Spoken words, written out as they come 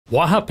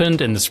What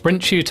happened in the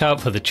sprint shootout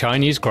for the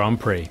Chinese Grand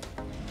Prix?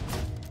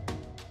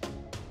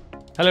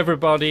 Hello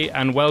everybody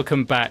and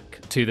welcome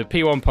back to the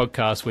P1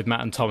 podcast with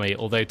Matt and Tommy,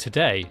 although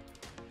today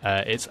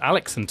it's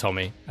Alex and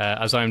Tommy,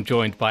 as I'm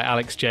joined by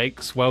Alex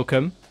Jacques.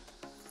 Welcome.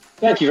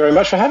 Thank you very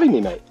much for having me,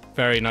 mate.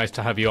 Very nice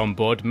to have you on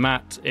board.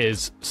 Matt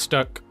is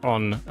stuck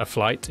on a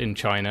flight in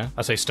China.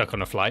 I say stuck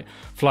on a flight,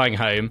 flying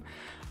home,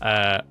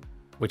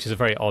 which is a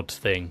very odd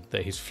thing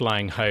that he's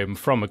flying home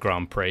from a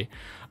Grand Prix.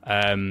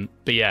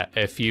 But yeah,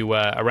 if you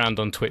were around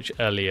on Twitch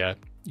earlier,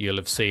 you'll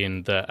have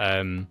seen that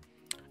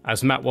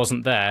as Matt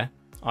wasn't there,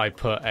 I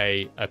put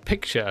a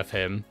picture of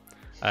him,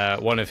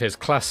 one of his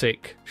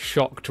classic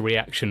shocked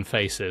reaction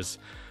faces,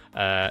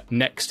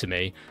 next to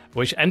me,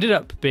 which ended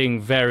up being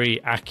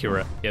very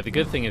accurate. Yeah, the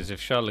good thing is if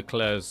Charles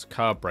Leclerc's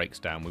car breaks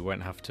down, we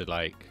won't have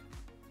to,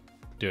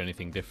 do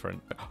anything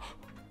different.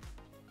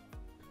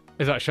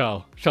 Is that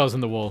Charles? Charles in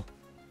the wall.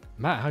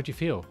 Matt, how do you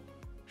feel?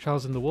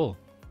 Charles in the wall.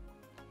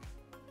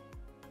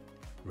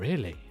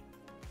 Really?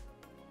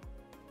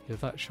 You're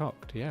that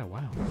shocked? Yeah,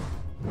 wow.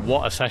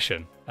 What a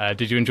session.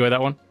 Did you enjoy that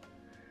one?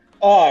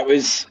 Oh,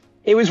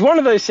 it was one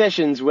of those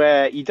sessions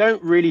where you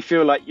don't really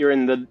feel like you're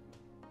in the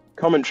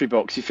commentary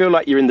box. You feel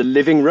like you're in the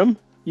living room.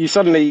 You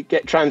suddenly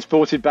get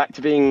transported back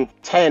to being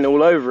 10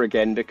 all over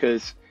again,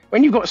 because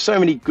when you've got so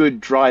many good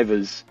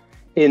drivers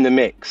in the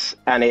mix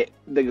and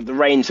the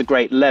rain's a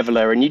great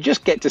leveler and you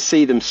just get to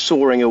see them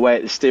soaring away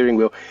at the steering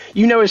wheel,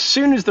 you know, as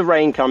soon as the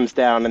rain comes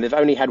down and they've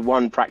only had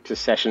one practice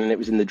session and it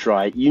was in the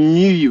dry, you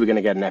knew you were going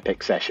to get an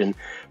epic session.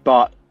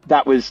 But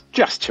that was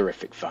just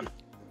terrific fun.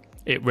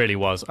 It really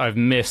was. I've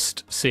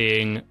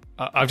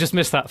just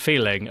missed that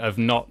feeling of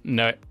not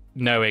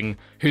knowing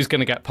who's going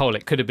to get pole.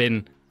 It could have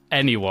been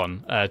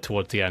anyone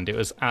towards the end. It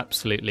was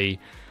absolutely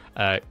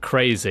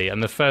crazy.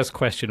 And the first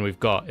question we've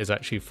got is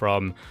actually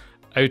from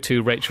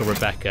O2 Rachel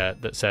Rebecca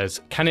that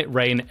says, "Can it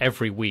rain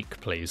every week,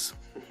 please?"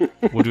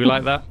 Would we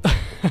like that?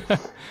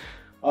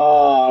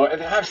 Oh, I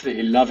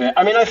absolutely love it.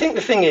 I mean, I think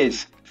the thing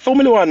is,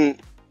 Formula One,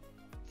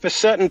 for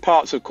certain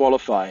parts of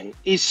qualifying,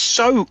 is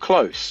so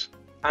close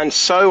and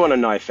so on a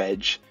knife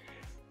edge.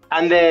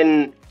 And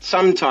then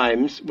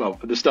sometimes, well,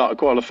 at the start of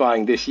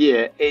qualifying this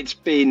year,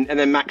 and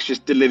then Max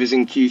just delivers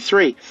in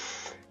Q3.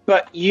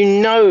 But you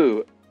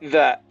know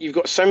that you've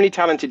got so many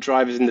talented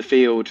drivers in the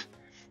field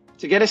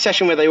to get a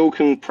session where they all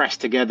can press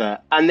together,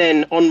 and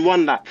then on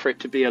one lap for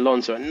it to be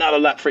Alonso, another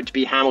lap for it to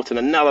be Hamilton,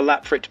 another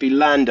lap for it to be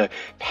Lando,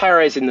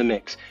 Perez in the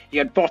mix. You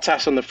had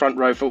Bottas on the front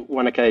row for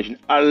one occasion.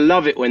 I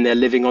love it when they're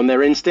living on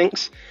their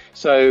instincts.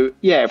 So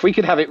yeah, if we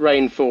could have it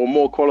rain for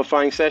more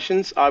qualifying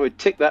sessions, I would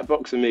tick that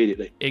box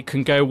immediately. It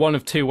can go one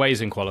of two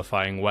ways in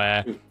qualifying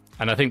where,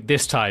 and I think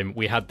this time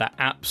we had that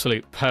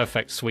absolute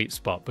perfect sweet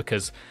spot,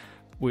 because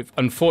we've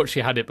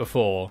unfortunately had it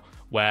before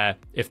where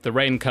if the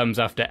rain comes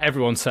after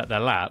everyone's set their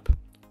lap,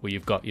 where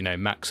you've got,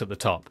 Max at the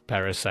top,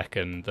 Perez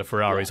second, the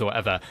Ferraris or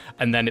whatever,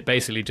 and then it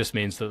basically just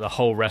means that the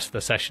whole rest of the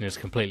session is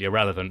completely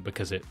irrelevant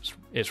because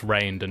it's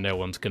rained and no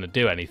one's going to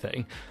do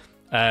anything.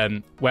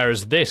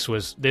 Whereas this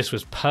was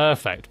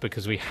perfect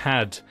because we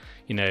had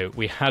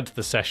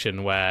the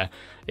session where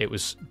it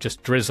was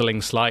just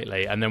drizzling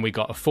slightly, and then we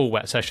got a full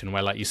wet session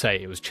where, like you say,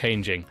 it was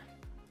changing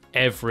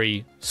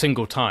every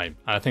single time.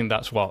 And I think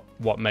that's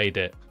what made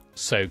it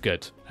so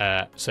good.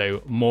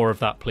 So more of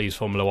that, please,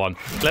 Formula One.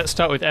 Let's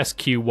start with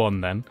SQ1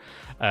 then,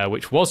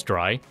 which was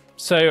dry.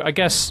 So I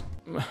guess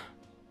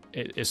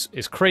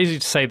it's crazy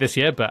to say this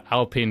year, but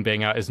Alpine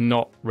being out is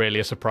not really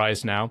a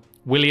surprise now.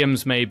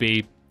 Williams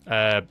maybe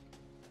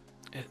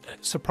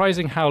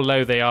surprising how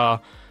low they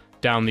are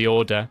down the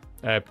order,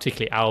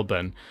 particularly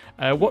Albon.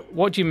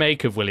 What do you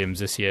make of Williams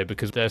this year?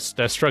 Because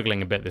they're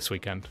struggling a bit this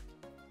weekend.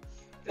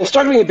 They're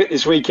struggling a bit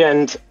this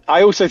weekend.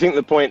 I also think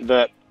the point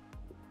that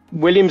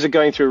Williams are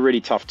going through a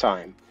really tough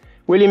time.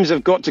 Williams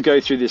have got to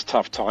go through this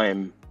tough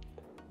time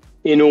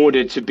in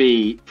order to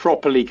be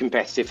properly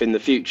competitive in the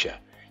future.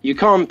 You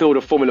can't build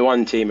a Formula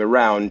One team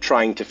around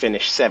trying to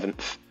finish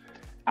 7th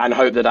and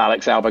hope that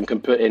Alex Albon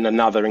can put in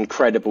another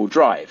incredible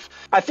drive.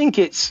 I think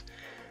it's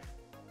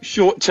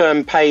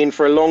short-term pain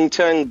for a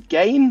long-term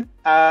gain.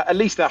 At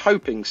least they're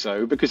hoping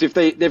so, because if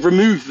they've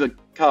removed the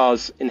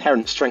car's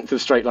inherent strength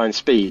of straight-line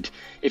speed,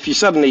 if you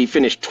suddenly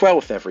finish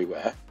 12th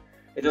everywhere,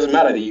 it doesn't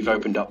matter that you've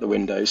opened up the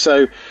window.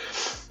 So,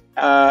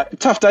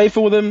 tough day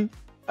for them.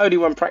 Only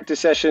one practice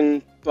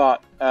session,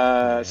 but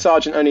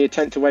Sargent only a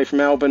 10th away from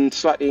Albon.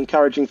 Slightly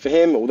encouraging for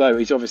him, although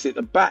he's obviously at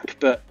the back,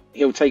 but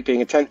he'll take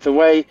being a 10th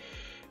away.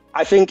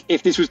 I think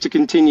if this was to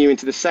continue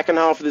into the second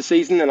half of the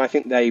season, then I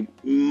think they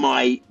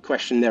might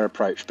question their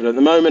approach. But at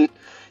the moment,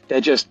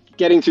 they're just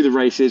getting through the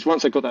races.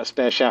 Once they've got that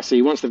spare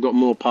chassis, once they've got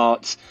more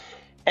parts,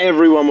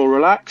 everyone will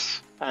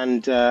relax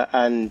and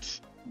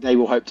they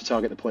will hope to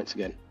target the points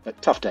again. But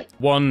tough day.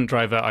 One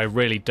driver I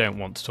really don't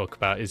want to talk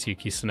about is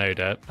Yuki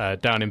Tsunoda,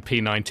 down in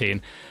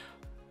P19.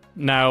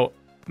 Now,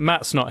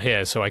 Matt's not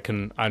here, so I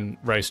can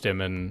roast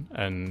him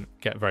and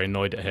get very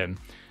annoyed at him.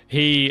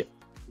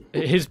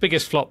 His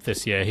biggest flop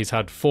this year, he's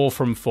had 4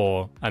 from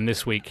 4, and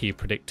this week he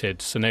predicted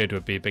Tsunoda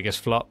would be biggest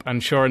flop,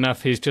 and sure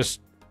enough, he's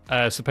just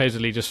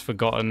supposedly just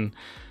forgotten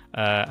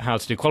how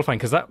to do qualifying,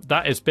 because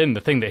that has been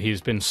the thing that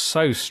he's been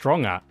so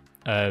strong at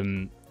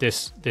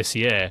this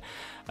year.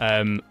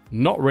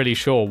 Not really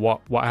sure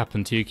what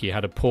happened to Yuki. He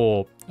had a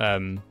poor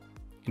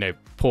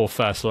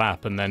first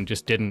lap and then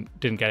just didn't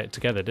get it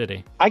together, did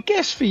he? I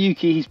guess for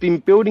Yuki, he's been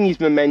building his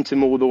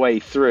momentum all the way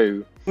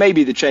through.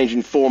 Maybe the change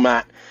in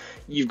format,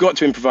 you've got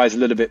to improvise a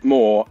little bit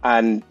more,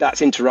 and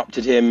that's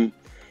interrupted him.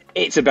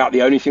 It's about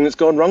the only thing that's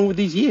gone wrong with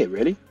his year,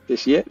 really,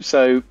 this year.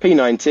 So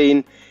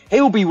P19,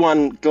 he'll be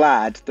one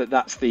glad that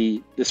that's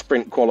the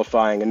sprint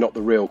qualifying and not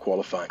the real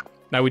qualifying.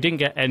 Now, we didn't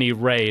get any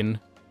rain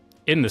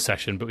in the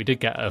session, but we did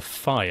get a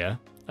fire,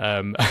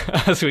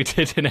 as we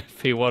did in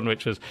FP1,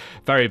 which was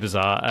very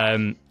bizarre.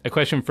 A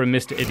question from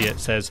Mr. Idiot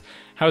says,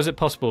 how is it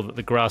possible that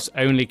the grass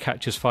only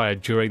catches fire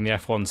during the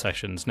F1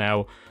 sessions?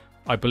 Now,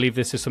 I believe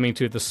this is something to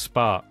do with the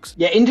sparks.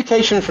 Yeah,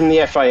 indication from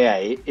the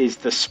FIA is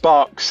the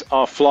sparks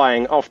are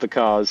flying off the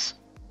cars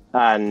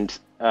and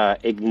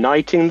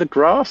igniting the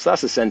grass.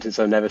 That's a sentence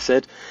I've never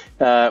said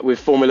with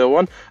Formula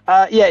One.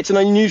 Yeah, it's an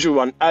unusual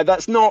one.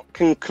 That's not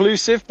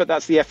conclusive, but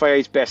that's the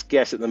FIA's best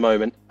guess at the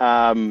moment.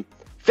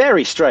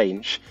 Very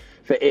strange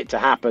for it to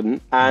happen,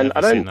 and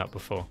I've never seen that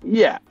before.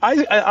 Yeah,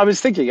 I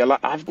was thinking,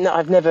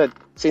 I've never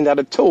seen that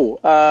at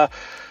all.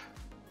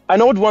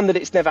 An odd one that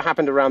it's never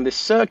happened around this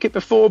circuit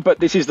before, but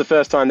this is the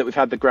first time that we've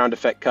had the ground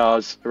effect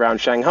cars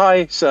around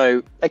Shanghai.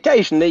 So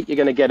occasionally you're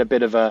going to get a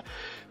bit of a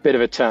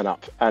turn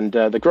up, and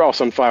the grass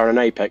on fire on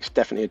Apex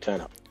definitely a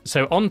turn up.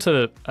 So on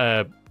to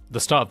the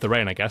start of the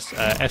rain, I guess.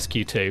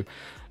 SQ2.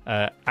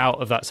 Out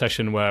of that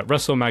session were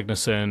Russell,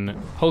 Magnussen,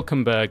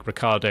 Hülkenberg,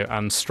 Ricciardo,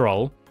 and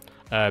Stroll.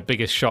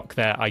 Biggest shock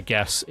there, I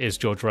guess, is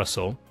George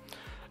Russell.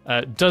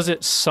 Does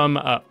it sum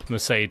up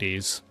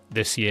Mercedes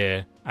this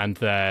year and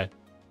their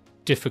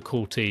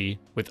difficulty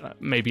with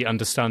maybe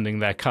understanding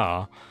their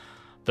car,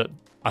 that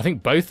I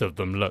think both of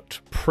them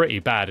looked pretty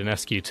bad in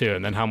SQ2,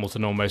 and then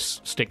Hamilton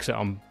almost sticks it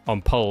on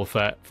pole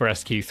for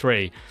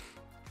SQ3.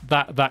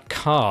 That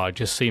car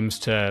just seems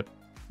to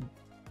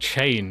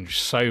change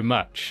so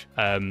much,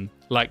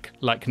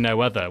 like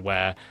no other,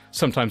 where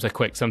sometimes they're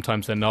quick,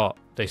 sometimes they're not.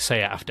 They say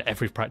it after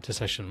every practice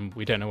session,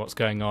 we don't know what's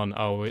going on,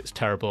 oh, it's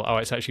terrible, oh,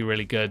 it's actually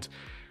really good.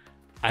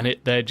 And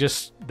they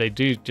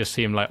do just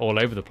seem like all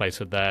over the place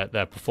with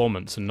their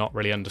performance and not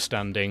really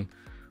understanding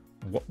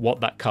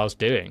what that car's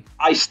doing.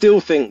 I still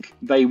think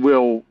they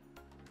will.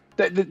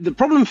 The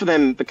problem for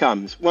them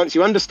becomes, once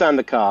you understand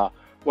the car,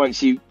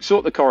 once you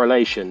sort the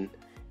correlation,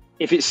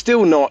 if it's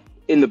still not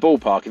in the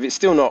ballpark, if it's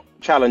still not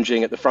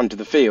challenging at the front of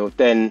the field,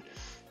 then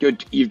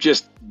you've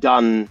just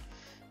done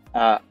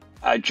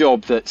a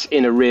job that's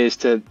in arrears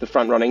to the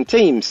front-running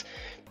teams.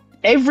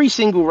 Every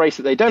single race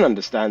that they don't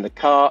understand the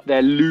car,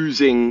 they're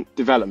losing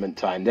development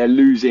time. They're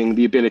losing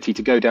the ability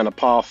to go down a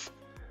path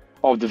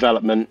of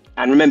development.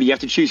 And remember, you have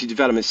to choose your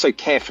development so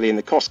carefully in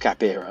the cost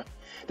cap era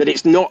that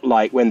it's not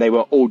like when they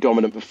were all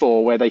dominant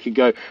before, where they could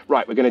go,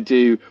 right, we're going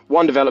to do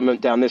one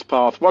development down this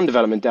path, one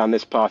development down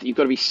this path. You've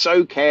got to be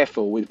so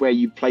careful with where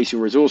you place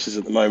your resources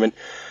at the moment.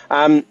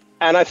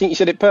 And I think you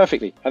said it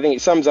perfectly. I think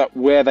it sums up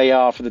where they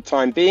are for the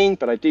time being,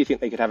 but I do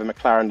think they could have a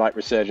McLaren-like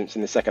resurgence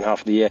in the second half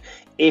of the year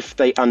if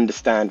they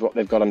understand what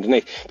they've got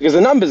underneath. Because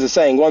the numbers are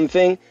saying one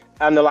thing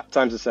and the lap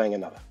times are saying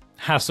another.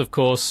 Haas, of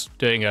course,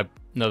 doing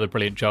another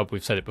brilliant job.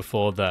 We've said it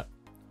before that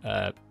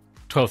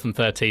 12th and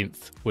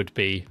 13th would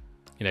be,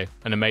 an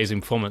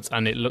amazing performance,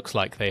 and it looks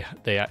like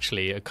they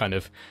actually are kind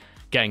of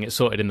getting it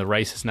sorted in the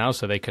races now,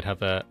 so they could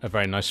have a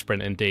very nice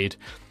sprint indeed.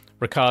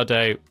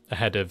 Ricciardo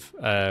ahead of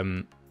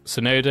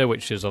Tsunoda,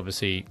 which is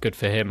obviously good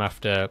for him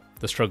after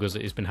the struggles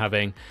that he's been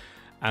having.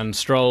 And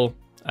Stroll,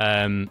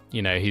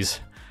 he's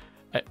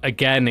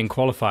again in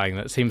qualifying.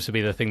 That seems to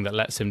be the thing that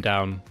lets him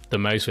down the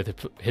most with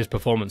his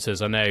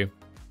performances. I know,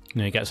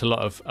 he gets a lot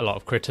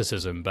of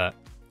criticism, but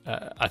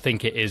I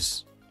think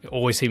it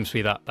always seems to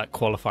be that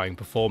qualifying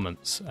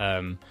performance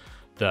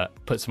that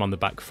puts him on the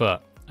back foot.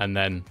 And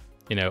then,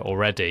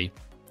 already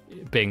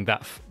being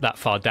that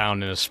far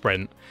down in a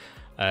sprint,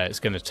 it's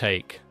going to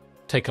take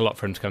a lot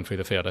for him to come through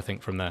the field, I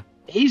think, from there.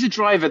 He's a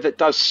driver that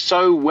does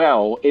so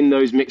well in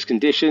those mixed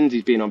conditions.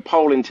 He's been on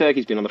pole in Turkey,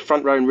 he's been on the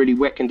front row in really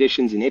wet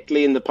conditions in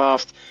Italy in the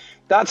past.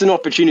 That's an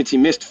opportunity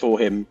missed for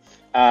him.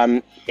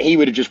 He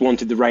would have just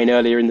wanted the rain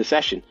earlier in the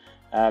session,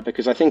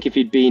 because I think if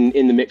he'd been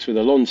in the mix with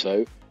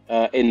Alonso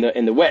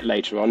in the wet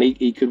later on,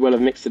 he could well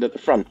have mixed it at the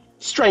front.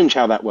 Strange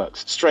how that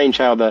works. Strange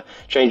how the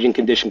changing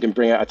condition can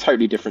bring out a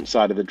totally different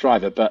side of the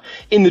driver. But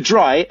in the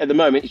dry, at the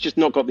moment, he's just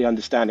not got the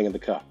understanding of the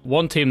car.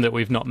 One team that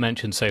we've not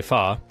mentioned so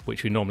far,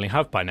 which we normally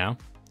have by now,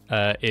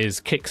 is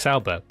Kick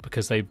Sauber,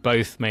 because they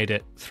both made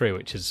it through,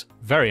 which is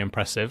very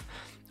impressive.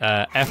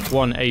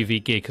 F1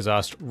 AV Geek has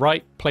asked,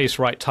 right place,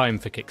 right time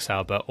for Kick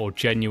Sauber or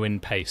genuine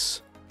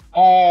pace?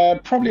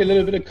 Probably a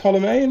little bit of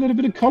column A, a little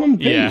bit of column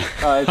B. Yeah,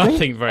 I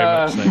think very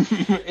much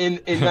so.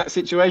 in that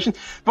situation.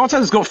 Bottas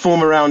has got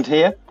form around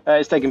here.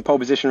 He's taken pole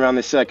position around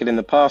this circuit in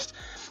the past.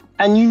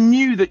 And you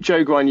knew that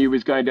Zhou Guanyu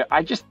was going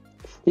to...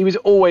 he was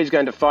always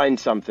going to find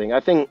something.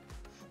 I think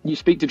you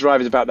speak to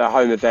drivers about their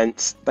home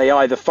events, they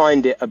either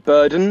find it a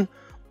burden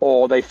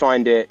or they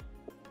find it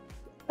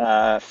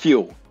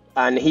fuel.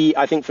 And he,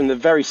 I think from the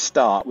very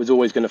start, was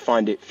always going to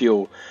find it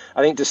fuel.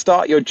 I think to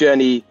start your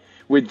journey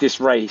with this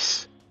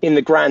race in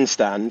the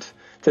grandstand,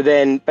 to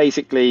then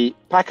basically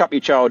pack up your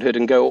childhood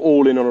and go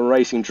all in on a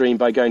racing dream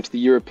by going to the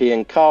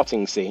European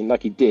karting scene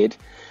like he did,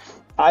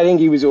 I think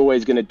he was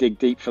always going to dig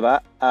deep for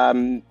that.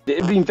 It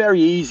had been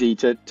very easy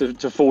to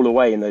fall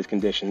away in those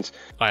conditions.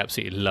 I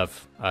absolutely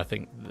love, I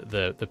think,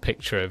 the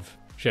picture of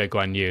Zhou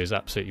Guanyu is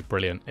absolutely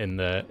brilliant in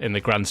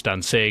the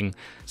grandstand, seeing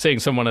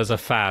someone as a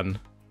fan,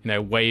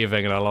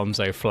 waving an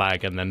Alonso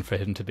flag, and then for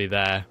him to be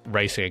there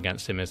racing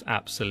against him is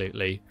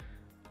absolutely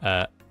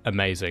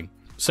amazing.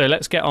 So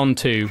let's get on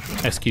to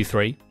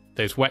SQ3.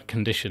 Those wet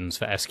conditions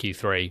for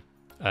SQ3,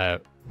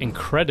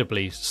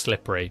 incredibly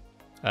slippery.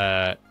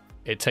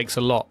 It takes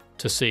a lot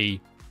to see,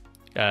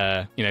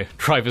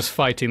 drivers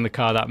fighting the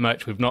car that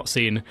much. We've not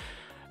seen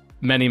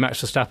many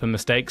Max Verstappen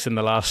mistakes in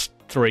the last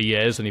 3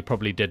 years, and he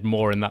probably did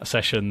more in that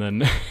session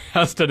than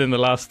has done in the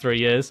last 3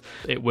 years.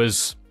 It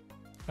was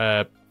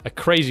a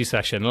crazy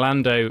session.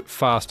 Lando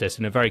fastest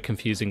in a very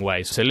confusing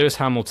way. So Lewis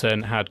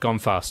Hamilton had gone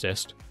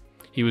fastest.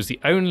 He was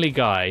the only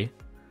guy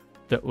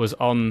that was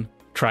on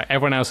track.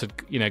 Everyone else had,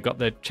 got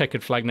the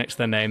checkered flag next to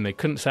their name. They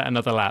couldn't set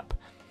another lap,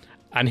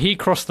 and he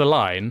crossed the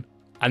line,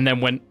 and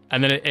then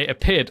it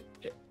appeared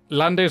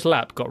Lando's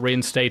lap got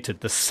reinstated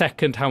the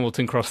second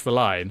Hamilton crossed the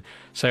line.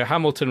 So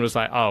Hamilton was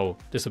like, "Oh,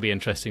 this will be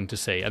interesting to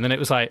see," and then it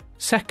was like,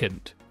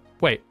 "Second?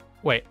 Wait,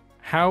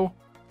 how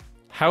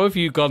have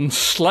you gone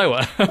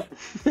slower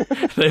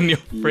than your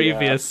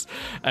previous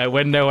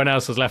when no one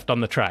else was left on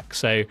the track?"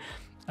 So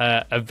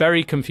a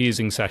very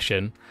confusing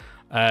session.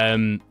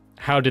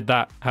 How did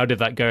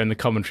that go in the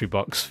commentary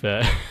box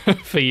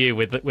for you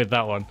with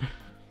that one?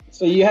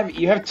 So you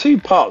have two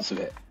parts of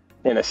it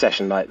in a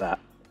session like that.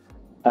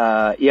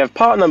 You have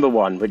part number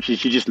one, which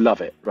is you just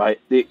love it,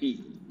 right?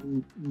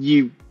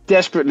 You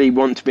desperately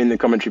want to be in the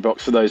commentary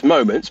box for those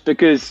moments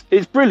because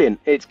it's brilliant.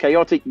 It's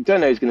chaotic. You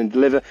don't know who's going to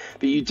deliver,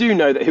 but you do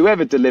know that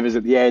whoever delivers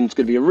at the end is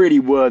going to be a really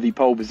worthy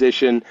pole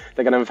position.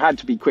 They're going to have had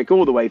to be quick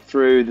all the way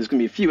through. There's going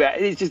to be a few.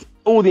 It's just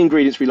all the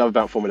ingredients we love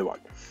about Formula One.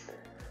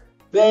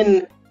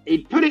 Then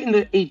he'd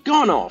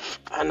gone off,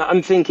 and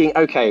I'm thinking,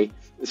 okay,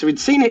 so we'd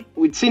seen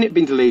it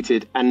been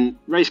deleted, and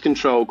race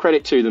control,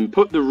 credit to them,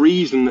 put the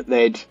reason that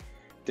they'd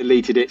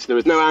deleted it, so there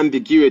was no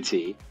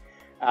ambiguity.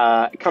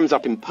 It comes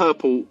up in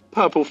purple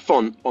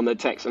font on the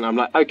text, and I'm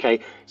like,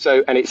 okay,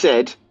 so, and it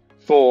said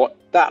for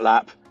that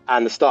lap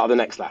and the start of the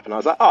next lap, and I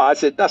was like, oh,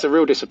 that's a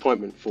real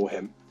disappointment for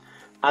him.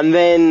 And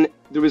then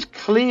there was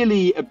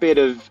clearly a bit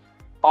of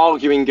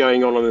arguing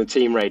going on the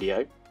team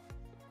radio.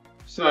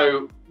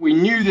 So we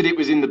knew that it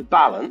was in the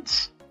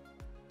balance.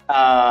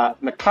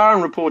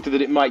 McLaren reported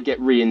that it might get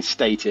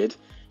reinstated.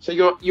 So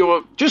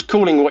you're just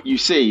calling what you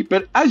see.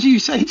 But as you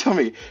say,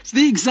 Tommy, it's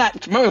the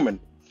exact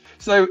moment.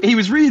 So he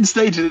was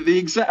reinstated at the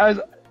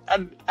exact...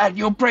 And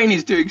your brain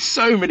is doing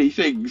so many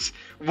things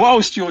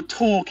whilst you're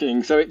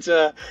talking. So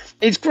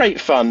it's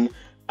great fun.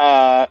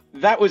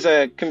 That was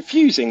a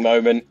confusing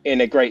moment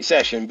in a great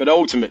session. But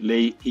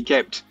ultimately, he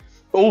kept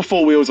all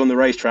four wheels on the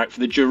racetrack for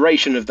the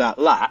duration of that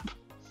lap.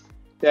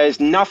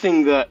 There's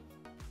nothing that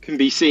can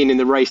be seen in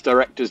the race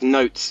director's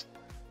notes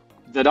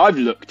that I've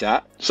looked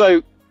at.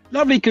 So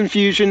lovely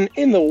confusion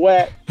in the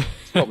wet.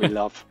 It's what we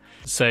love.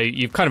 So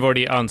you've kind of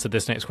already answered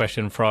this next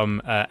question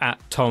from at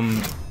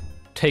Tom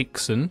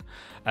Takeson.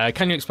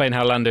 Can you explain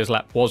how Lando's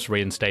lap was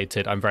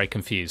reinstated? I'm very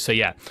confused. So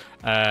yeah,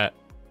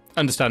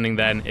 understanding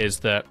then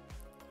is that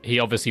he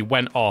obviously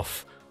went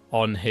off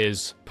on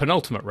his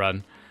penultimate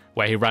run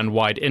where he ran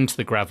wide into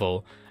the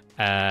gravel,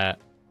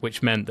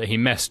 which meant that he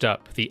messed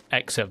up the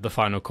exit of the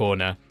final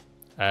corner.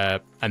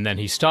 And then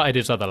he started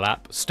his other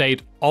lap,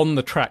 stayed on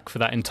the track for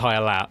that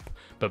entire lap,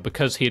 but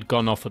because he had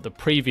gone off at the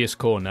previous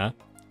corner,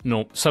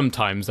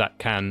 sometimes that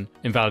can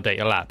invalidate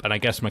your lap. And I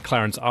guess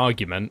McLaren's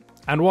argument,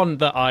 and one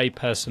that I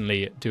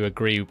personally do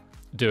agree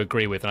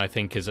with, and I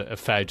think is a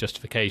fair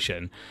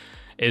justification,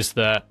 is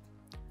that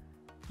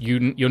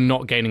you're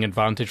not gaining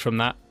advantage from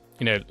that.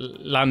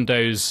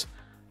 Lando's,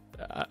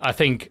 I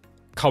think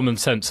common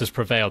sense has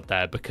prevailed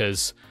there,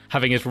 because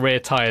having his rear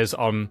tyres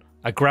on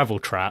a gravel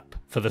trap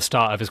for the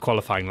start of his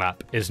qualifying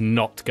lap is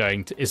not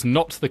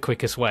the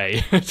quickest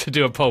way to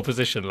do a pole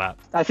position lap.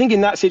 I think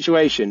in that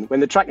situation, when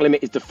the track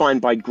limit is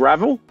defined by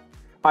gravel,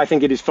 I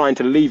think it is fine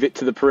to leave it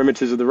to the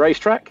perimeters of the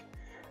racetrack.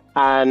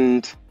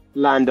 And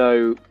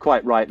Lando,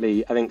 quite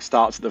rightly, I think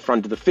starts at the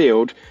front of the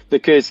field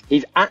because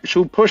his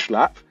actual push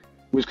lap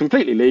was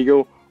completely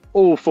legal,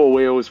 all four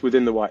wheels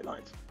within the white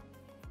lines.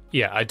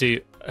 Yeah, I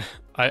do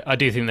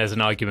think there's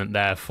an argument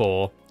there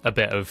for a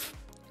bit of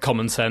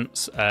common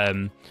sense.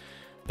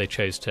 They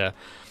chose to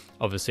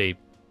obviously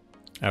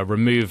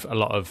remove a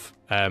lot of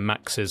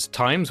Max's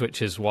times,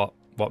 which is what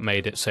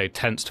made it so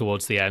tense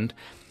towards the end.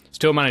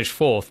 Still managed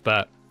fourth,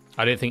 but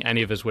I don't think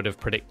any of us would have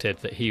predicted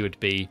that he would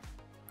be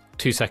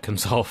 2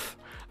 seconds off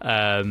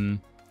at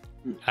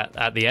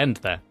the end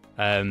there.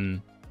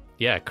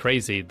 Yeah,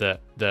 crazy that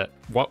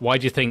why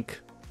do you think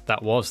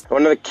that was?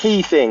 One of the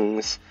key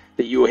things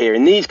that you'll hear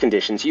in these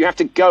conditions, you have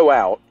to go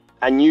out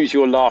and use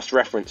your last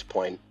reference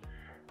point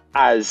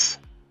as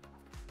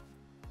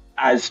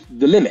as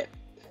the limit.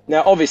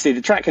 Now, obviously,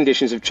 the track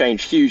conditions have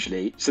changed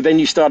hugely, so then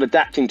you start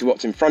adapting to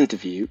what's in front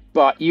of you,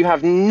 but you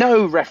have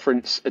no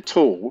reference at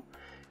all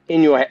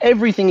in your head.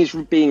 Everything is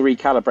being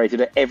recalibrated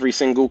at every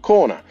single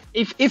corner.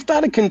 If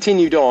that had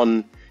continued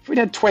on, if we'd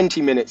had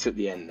 20 minutes at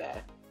the end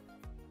there,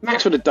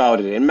 Max would have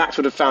dialed it in, Max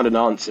would have found an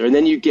answer, and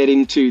then you get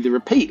into the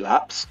repeat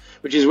laps,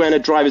 which is when a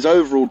driver's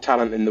overall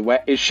talent in the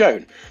wet is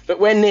shown. But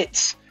when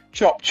it's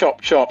chop,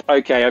 chop, chop,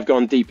 okay, I've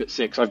gone deep at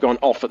 6, I've gone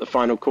off at the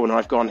final corner,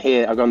 I've gone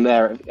here, I've gone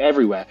there,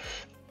 everywhere.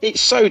 It's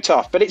so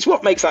tough, but it's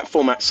what makes that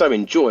format so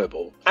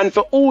enjoyable. And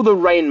for all the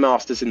rain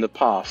masters in the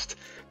past,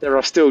 there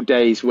are still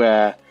days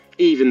where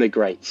even the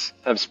greats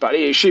have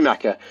spun.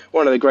 Schumacher,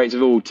 one of the greats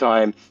of all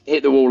time,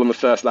 hit the wall on the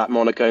first lap,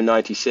 Monaco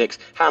 96.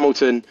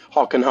 Hamilton,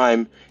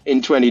 Hockenheim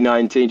in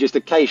 2019. Just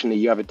occasionally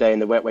you have a day in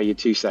the wet where you're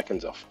 2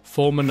 seconds off.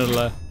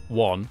 Formula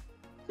One,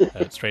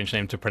 strange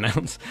name to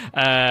pronounce.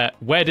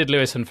 Where did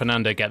Lewis and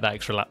Fernando get that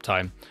extra lap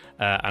time?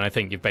 And I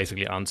think you've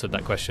basically answered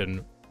that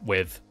question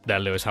with their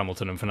Lewis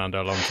Hamilton and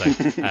Fernando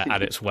Alonso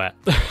at its wet.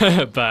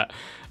 But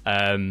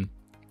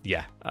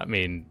yeah, I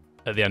mean,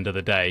 at the end of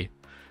the day,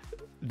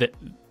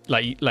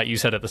 like you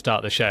said at the start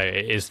of the show,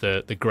 it is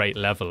the great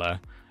leveler,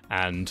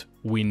 and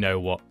we know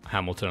what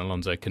Hamilton and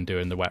Alonso can do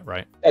in the wet,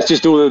 right? That's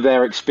just all of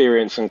their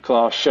experience and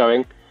class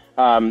showing.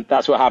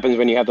 That's what happens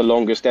when you have the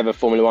longest ever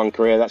Formula One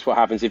career. That's what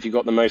happens if you've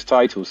got the most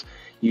titles.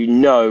 You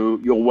know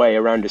your way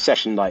around a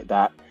session like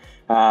that,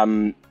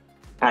 and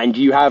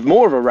you have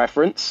more of a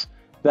reference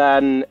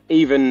than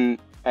even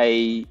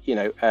a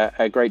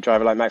great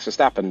driver like Max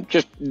Verstappen.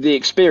 Just the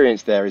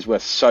experience there is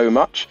worth so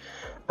much,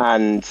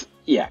 and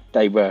yeah,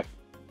 they were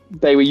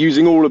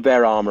using all of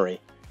their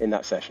armory in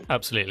that session.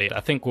 Absolutely.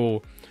 I think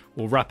we'll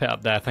wrap it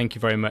up there. Thank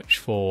you very much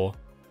for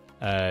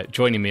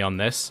joining me on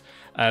this.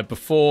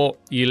 Before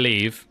you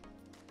leave,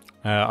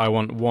 I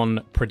want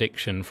one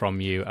prediction from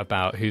you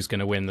about who's going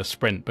to win the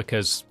sprint,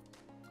 because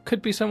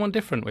could be someone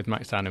different with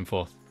Max down in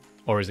fourth,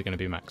 or is it going to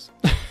be Max?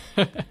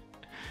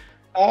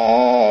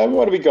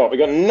 What have we got? We've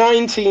got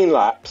 19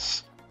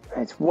 laps.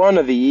 It's one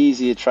of the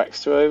easier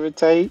tracks to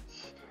overtake.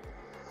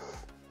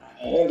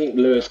 I don't think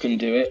Lewis can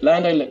do it.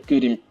 Lando looked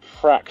good in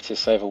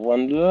practice over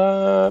one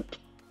lap.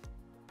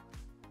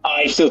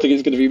 I still think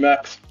it's going to be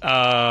Max.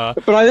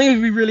 But I think it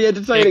would be really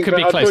entertaining. It could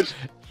be close.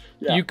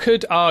 Yeah. You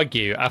could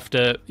argue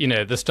after,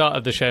 the start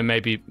of the show,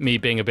 maybe me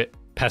being a bit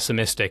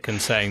pessimistic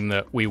and saying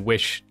that we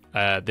wish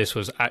this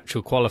was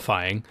actual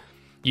qualifying,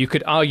 you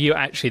could argue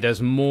actually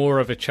there's more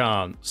of a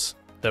chance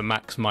that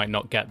Max might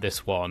not get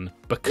this one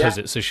because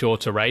it's a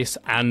shorter race,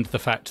 and the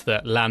fact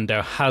that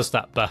Lando has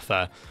that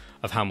buffer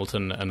of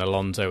Hamilton and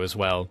Alonso as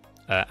well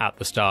at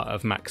the start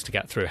of Max to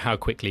get through. How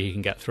quickly he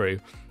can get through,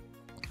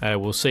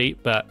 we'll see.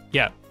 But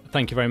yeah,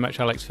 thank you very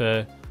much, Alex,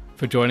 for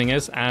joining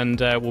us,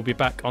 and we'll be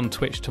back on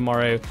Twitch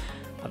tomorrow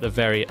at the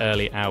very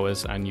early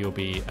hours, and you'll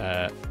be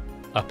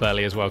up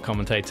early as well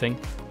commentating,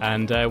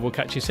 and we'll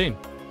catch you soon.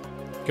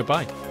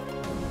 Goodbye.